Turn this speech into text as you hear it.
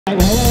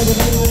Hello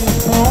everybody, my name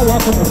is Paul.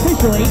 Welcome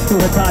officially to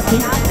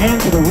Hitachi and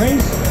to the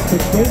race to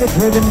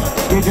data-driven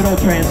digital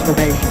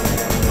transformation.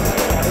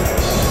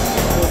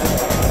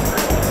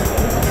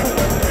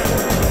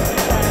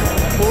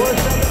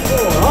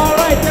 All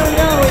right, there we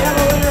go. We have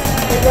a winner.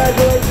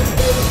 Congratulations.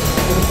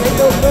 For the St.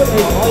 Louis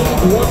survey, all you need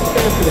is one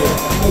stamp today.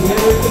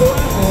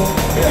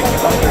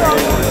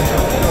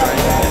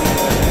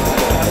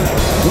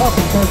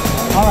 Welcome, sir.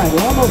 All right,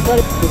 we're almost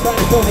ready. We're trying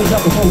to fill these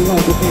up before we go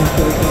to Japan.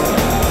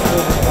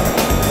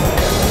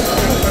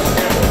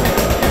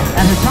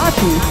 At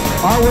Hitachi,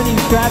 our winning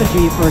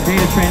strategy for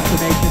data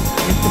transformation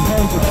is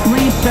composed of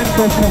three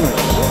central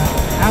pillars: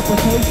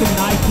 application and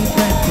IT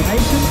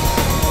transformation,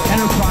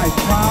 enterprise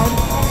cloud,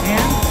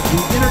 and the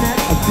Internet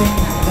of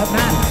Things that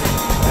matter.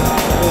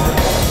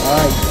 All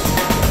right.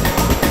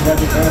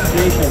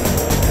 Congratulations.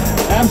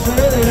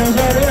 Absolutely, there's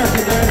our winner.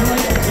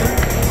 Congratulations, sir.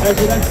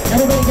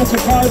 Everybody gets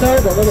a car, though,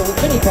 the little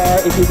mini car,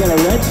 if you get a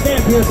red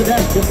stamp here at the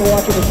desk just for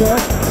watching the show.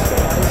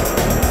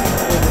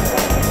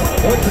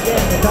 Once again,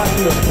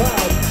 Hitachi is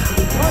proud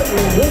to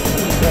partner with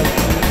these guys.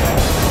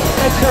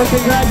 Thanks, sir.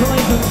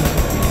 Congratulations.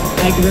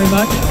 Thank you very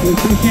much. We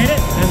appreciate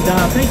it. And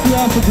thank you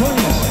all for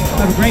joining us.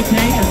 Have a great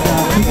day.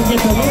 And we can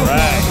get the little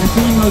flag. We're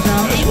filling those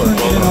out.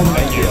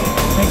 Thank you.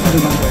 Thanks,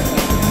 everybody.